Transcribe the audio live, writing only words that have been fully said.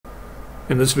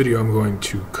In this video, I'm going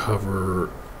to cover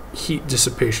heat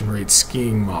dissipation rate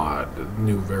skiing mod, a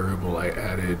new variable I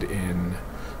added in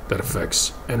that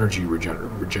affects energy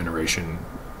regeneration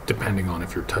depending on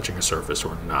if you're touching a surface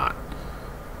or not.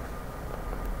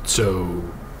 So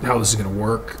how this is going to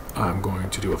work, I'm going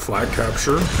to do a flag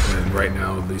capture, and right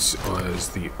now this is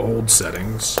the old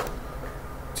settings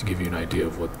to give you an idea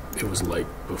of what it was like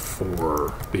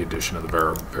before the addition of the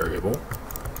variable.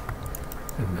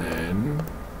 And then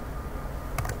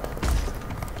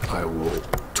I will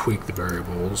tweak the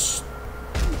variables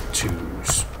to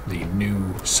the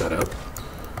new setup.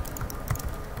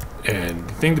 And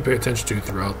the thing to pay attention to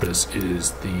throughout this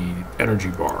is the energy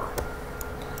bar,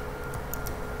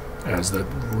 as that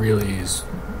really is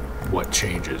what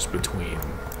changes between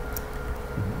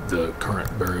the current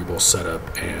variable setup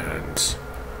and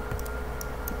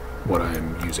what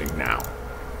I'm using now.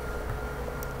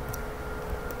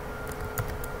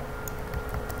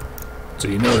 So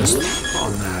you notice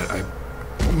on that,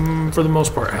 I, for the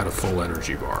most part, had a full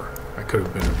energy bar. I could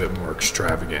have been a bit more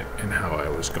extravagant in how I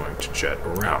was going to jet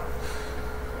around.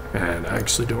 And I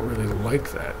actually don't really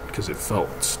like that because it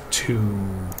felt too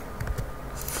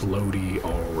floaty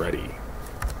already.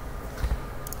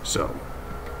 So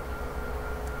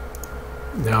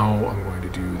now I'm going to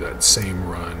do that same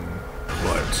run,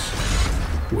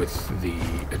 but with the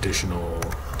additional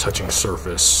touching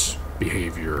surface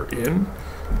behavior in.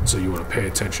 So you want to pay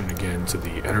attention again to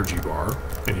the energy bar,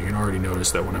 and you can already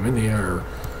notice that when I'm in the air,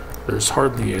 there's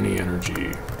hardly any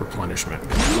energy replenishment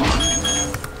going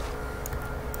on.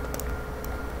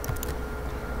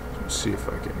 Let's see if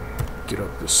I can get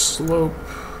up the slope.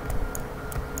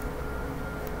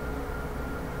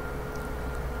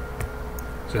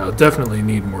 So I'll definitely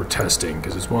need more testing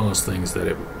because it's one of those things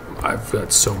that I've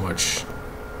got so much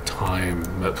time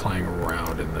playing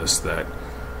around in this that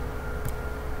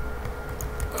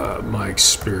my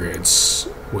experience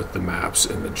with the maps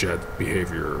and the jet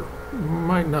behavior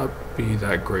might not be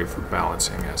that great for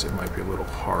balancing, as it might be a little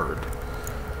hard.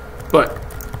 But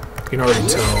you can already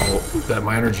tell that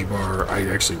my energy bar, I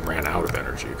actually ran out of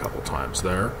energy a couple times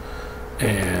there,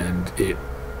 and it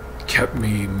kept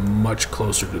me much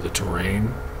closer to the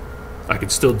terrain. I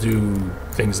could still do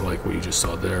things like what you just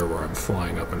saw there where I'm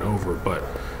flying up and over, but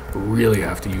really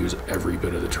have to use every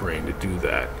bit of the terrain to do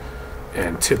that.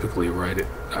 And typically,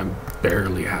 I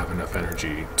barely have enough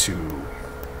energy to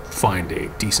find a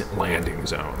decent landing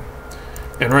zone.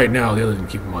 And right now, the other thing to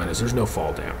keep in mind is there's no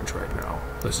fall damage right now.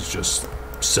 This is just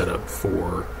set up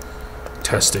for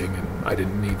testing, and I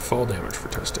didn't need fall damage for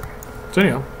testing. So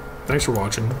anyhow, thanks for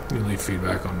watching. You leave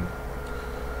feedback on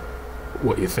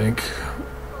what you think.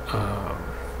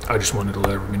 I just wanted to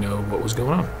let everybody know what was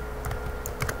going on.